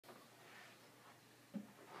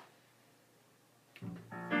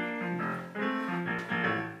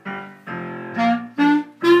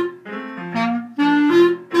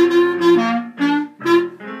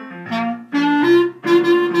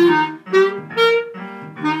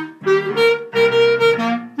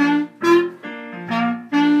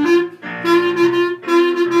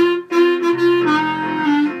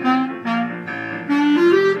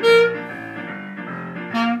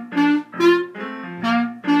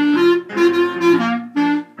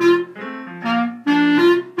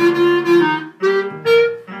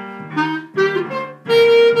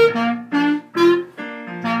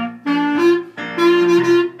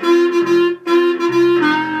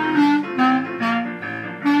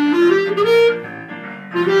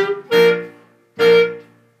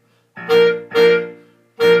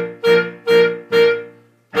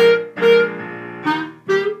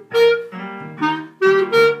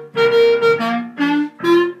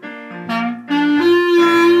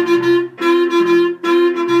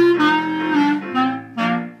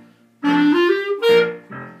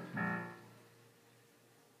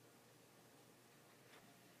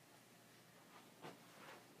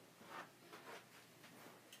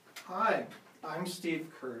Hi, I'm Steve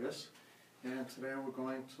Curtis, and today we're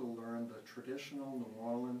going to learn the traditional New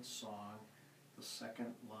Orleans song, The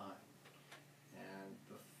Second Line. And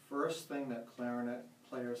the first thing that clarinet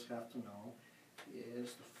players have to know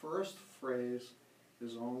is the first phrase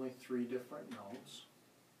is only 3 different notes.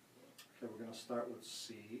 Okay, we're going to start with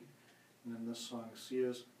C, and in this song C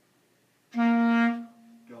is Do.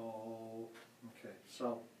 Okay,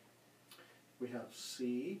 so we have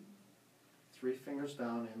C, 3 fingers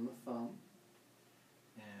down in the thumb,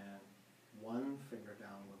 and 1 finger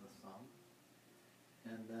down with the thumb,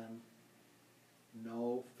 and then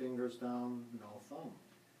no fingers down, no thumb.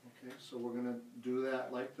 Okay, so we're going to do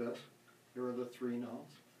that like this. Here are the 3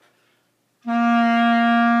 notes.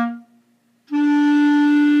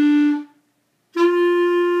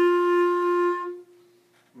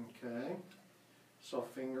 Okay, so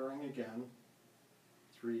fingering again,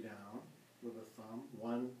 3 down with a thumb,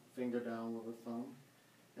 1 finger down with a thumb,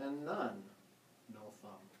 and none, no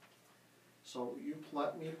thumb. So you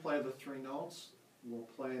let me play the 3 notes. We'll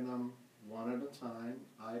play them one at a time.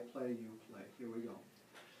 I play, you play. Here we go.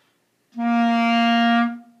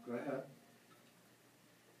 Go ahead.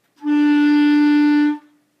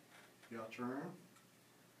 Your turn.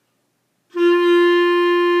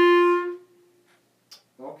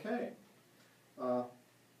 Okay.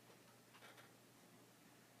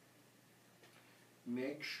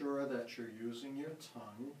 Make sure that you're using your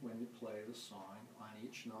tongue when you play the song on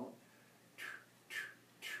each note.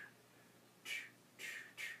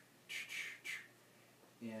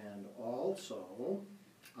 And also,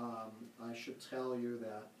 I should tell you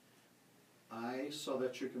that so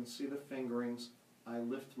that you can see the fingerings, I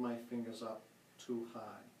lift my fingers up too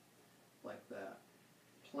high, like that.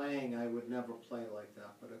 Playing, I would never play like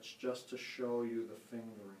that, but it's just to show you the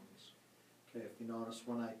fingerings. Okay, if you notice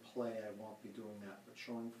when I play, I won't be doing that, but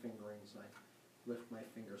showing fingerings, I lift my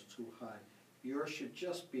fingers too high. Yours should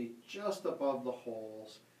just be just above the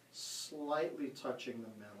holes, slightly touching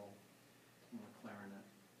the metal in the clarinet.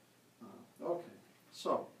 Okay,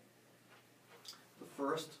 so the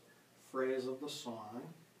first phrase of the song.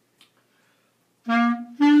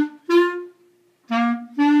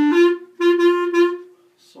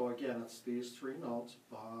 So again, it's these 3 notes.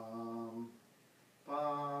 Bum,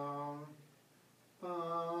 bum,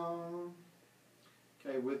 bum.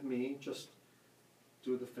 Okay, with me, just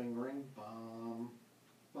do the fingering. Bum,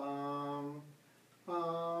 bum,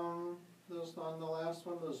 bum. There's on the last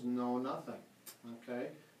one, there's no nothing. Okay,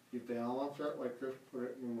 you balance it like this, put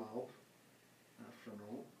it in your mouth.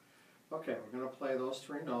 Afternoon. Okay, we're going to play those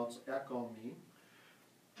 3 notes. Echo me.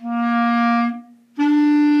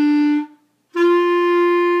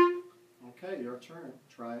 Okay, your turn.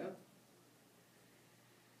 Try it.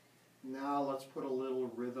 Now let's put a little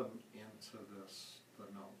rhythm into the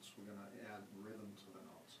notes. We're going to add rhythm to the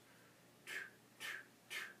notes.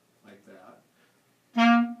 Like that.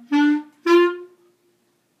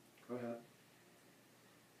 Go ahead.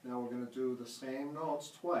 Now we're going to do the same notes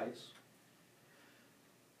twice.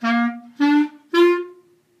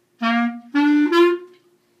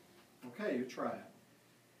 Okay, you try it.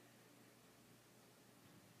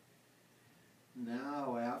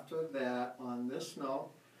 Now after that, on this note,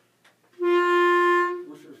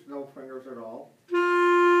 which is no fingers at all,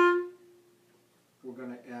 we're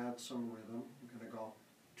going to add some rhythm. We're going to go.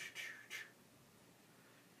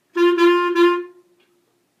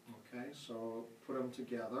 Okay, so put them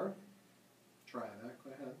together. Try that. Go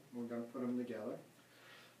ahead. We're going to put them together.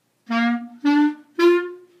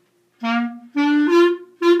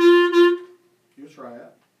 You try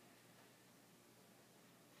it.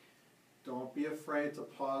 Don't be afraid to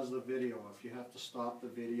pause the video. If you have to stop the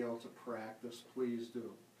video to practice, please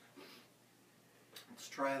do. Let's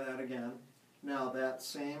try that again. Now that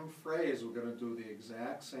same phrase, we're going to do the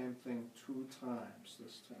exact same thing 2 times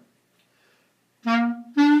this time.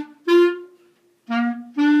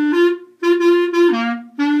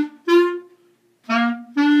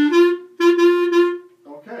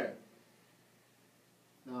 Okay.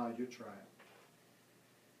 Now you try it.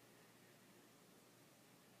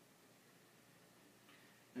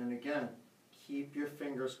 And again, keep your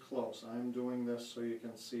fingers close. I'm doing this so you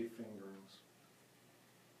can see fingerings.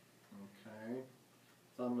 Okay.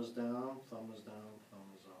 Thumb is down, thumb is down,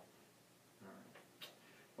 thumb is up. All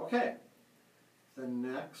right. Okay. The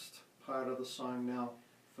next part of the song now,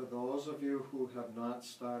 for those of you who have not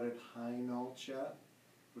started high notes yet,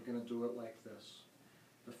 we're going to do it like this.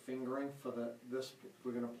 The fingering for this,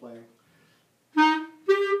 we're going to play.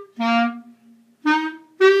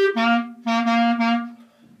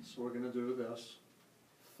 So we're going to do this.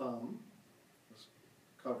 Thumb,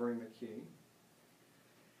 covering the key.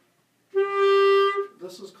 The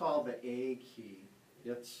this is called the A key.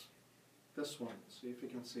 It's this one. See if you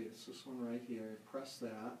can see. It's this one right here. You press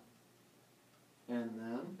that, and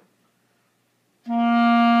then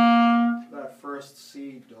that first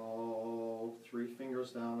C, do, 3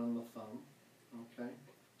 fingers down on the thumb. Okay,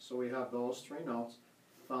 so we have those 3 notes: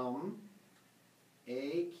 thumb,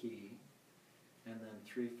 A key, and then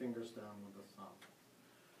 3 fingers down with the thumb.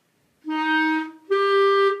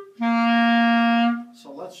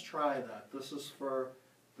 So let's try that. This is for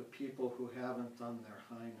the people who haven't done their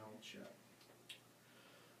high notes yet.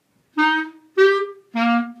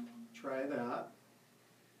 Try that.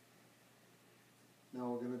 Now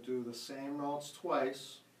we're going to do the same notes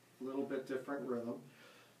twice, a little bit different rhythm.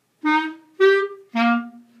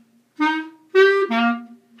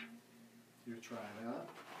 You try that.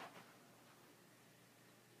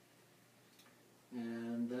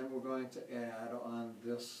 And then we're going to add on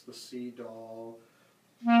this, the C, do.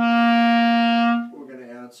 We're going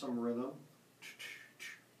to add some rhythm.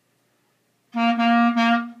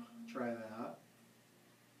 Try that.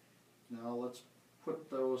 Now let's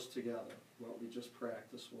put those together. What we just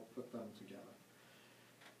practiced, we'll put them together.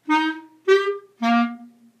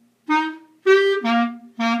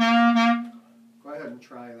 Go ahead and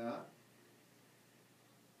try that.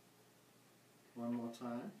 One more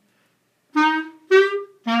time.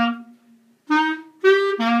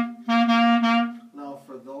 Now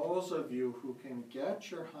for those of you who can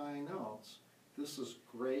get your high notes, this is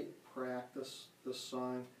great practice. This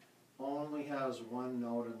song only has 1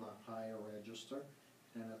 note in the higher register,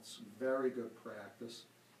 and it's very good practice.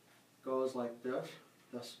 Goes like this,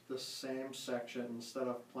 this same section. Instead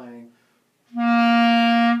of playing,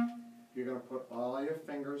 you're going to put all your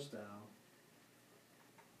fingers down,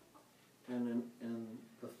 and in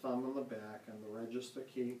the thumb on the back and the register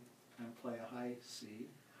key, and play a high C.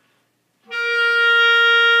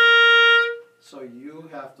 So you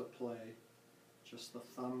have to play just the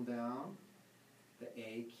thumb down, the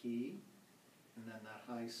A key, and then that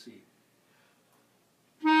high C.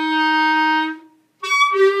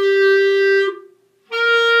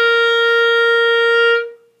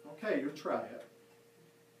 Okay, you try it.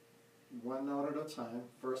 1 note at a time.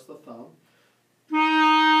 First the thumb.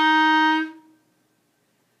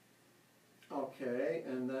 Okay,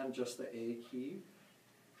 and then just the A key.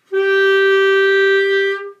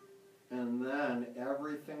 And then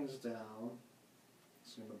everything's down.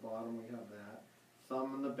 See in the bottom we have that.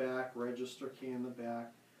 Thumb in the back, register key in the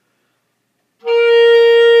back.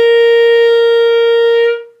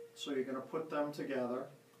 So you're going to put them together.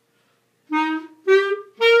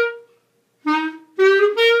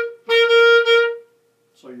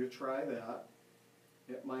 So you try that.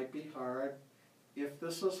 It might be hard. If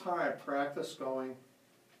this is hard, practice going.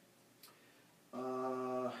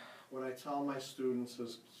 What I tell my students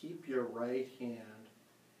is keep your right hand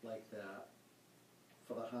like that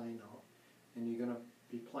for the high note. And you're going to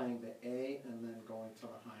be playing the A and then going to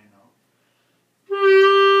the high note.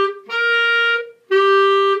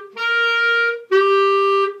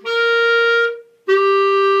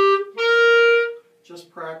 Just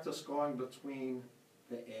practice going between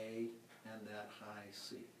the A and that high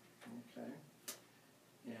C. Okay?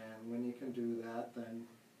 And when you can do that, then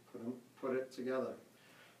put it together.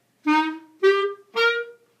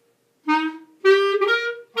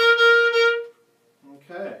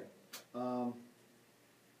 Okay.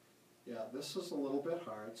 Yeah, this is a little bit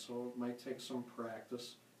hard, so it might take some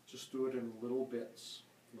practice. Just do it in little bits.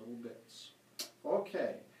 Little bits.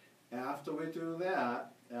 Okay. After we do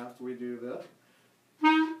that, after we do this,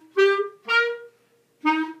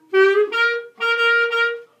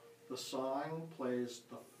 the song plays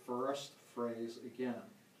the first phrase again.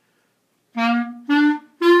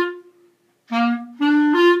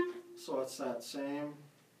 So it's that same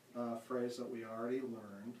phrase that we already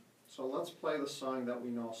learned. So let's play the song that we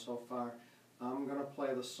know so far. I'm going to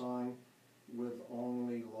play the song with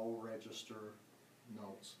only low register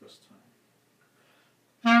notes this time.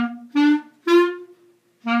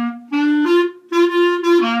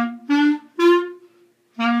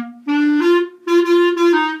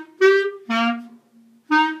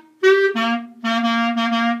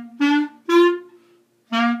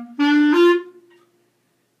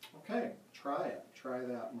 Okay, try it. Try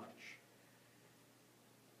that much.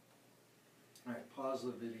 All right, pause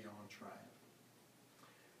the video and try it.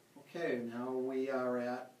 Okay, now we are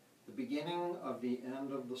at the beginning of the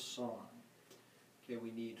end of the song. Okay,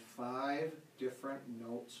 we need 5 different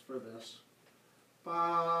notes for this.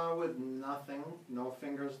 Ba with nothing, no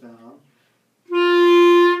fingers down.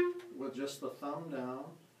 With just the thumb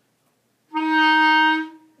down.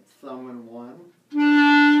 Thumb in 1.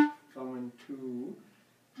 Thumb in 2.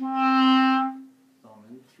 Thumb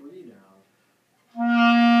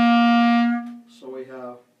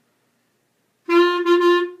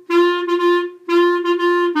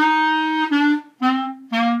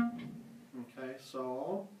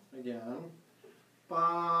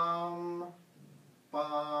bum,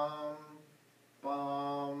 bum,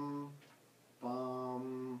 bum,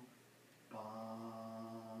 bum,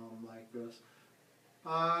 bum, like this.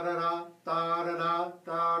 Da da da da da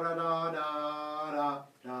da da da da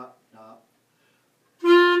da da.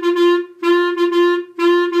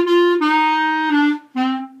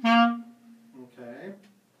 Okay,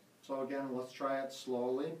 so again, let's try it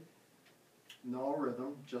slowly. No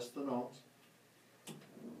rhythm, just the notes.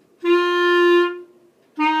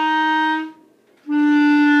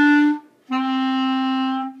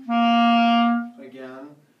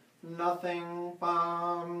 Again, nothing,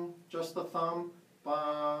 bum, just the thumb,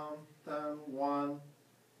 bum, then 1,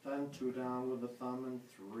 then 2 down with the thumb, and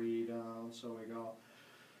 3 down, so we go.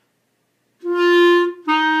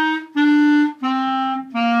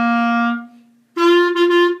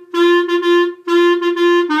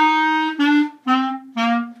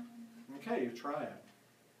 Okay, you try it.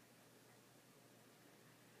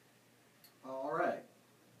 All right,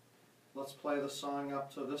 let's play the song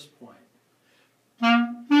up to this point.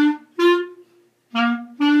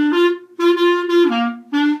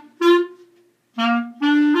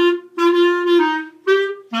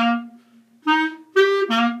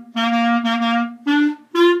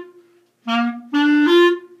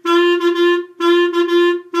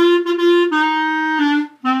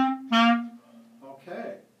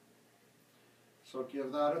 Okay, so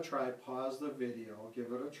give that a try. Pause the video,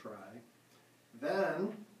 give it a try.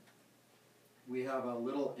 Then we have a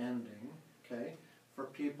little ending, okay, for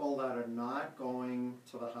people that are not going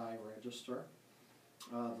to the high register.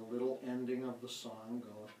 The little ending of the song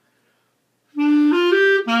goes.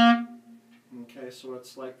 Okay, so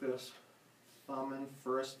it's like this: thumb and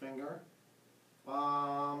first finger,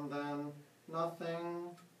 bum, then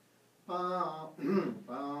nothing, bum,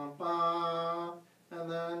 bum, bum,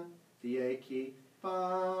 and then the A key,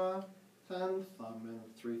 ba, then thumb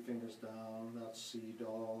and 3 fingers down, that's C,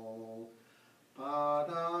 do, ba,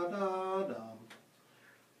 da, da, dum.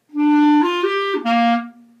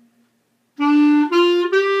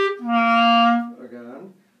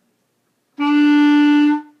 Again,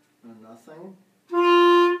 and nothing,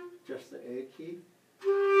 just the A key,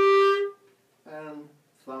 and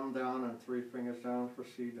thumb down and 3 fingers down for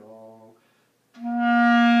C, do.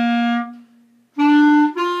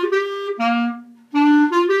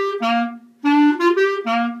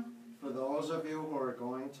 For those of you who are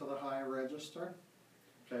going to the high register,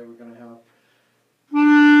 okay, we're going to have,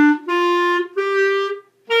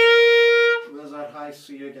 there's that high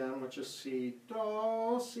C again, which is C,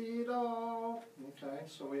 do, C, do. Okay,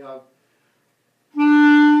 so we have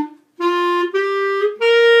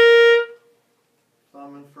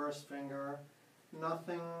thumb and first finger,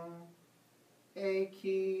 nothing, A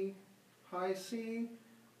key, high C,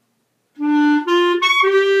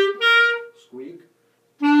 squeak.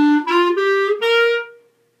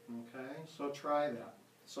 Okay, so try that.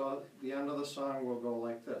 So the end of the song will go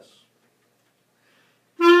like this.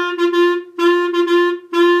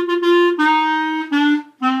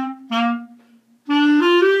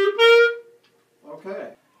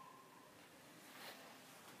 Okay.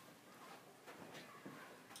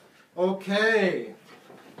 Okay.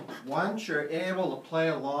 Once you're able to play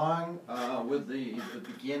along with the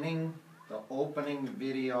beginning, the opening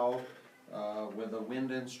video with the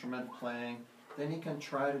wind instrument playing, then you can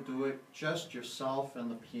try to do it just yourself and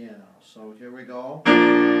the piano. So here we go.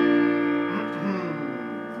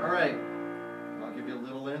 All right, I'll give you a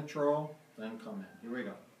little intro, then come in. Here we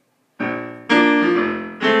go.